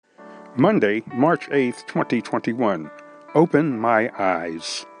Monday, March 8th, 2021. Open my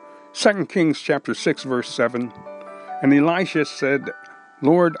eyes. 2 Kings chapter 6, verse 7. And Elisha said,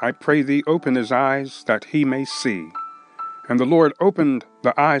 Lord, I pray thee, open his eyes, that he may see. And the Lord opened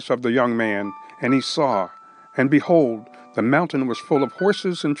the eyes of the young man, and he saw. And behold, the mountain was full of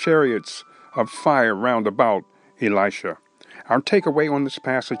horses and chariots of fire round about Elisha. Our takeaway on this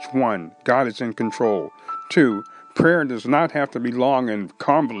passage: 1, God is in control. 2, prayer does not have to be long and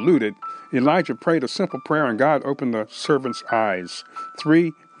convoluted. Elijah prayed a simple prayer and God opened the servant's eyes.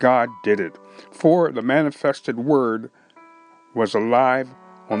 3, God did it. 4, the manifested word was alive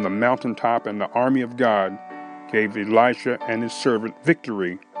on the mountaintop, and the army of God gave Elisha and his servant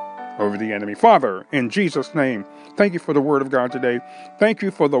victory over the enemy. Father, in Jesus' name, thank you for the word of God today. Thank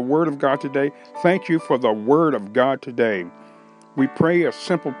you for the word of God today. Thank you for the word of God today. We pray a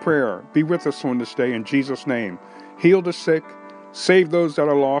simple prayer. Be with us on this day in Jesus' name. Heal the sick. Save those that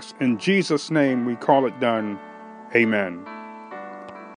are lost. In Jesus' name we call it done. Amen.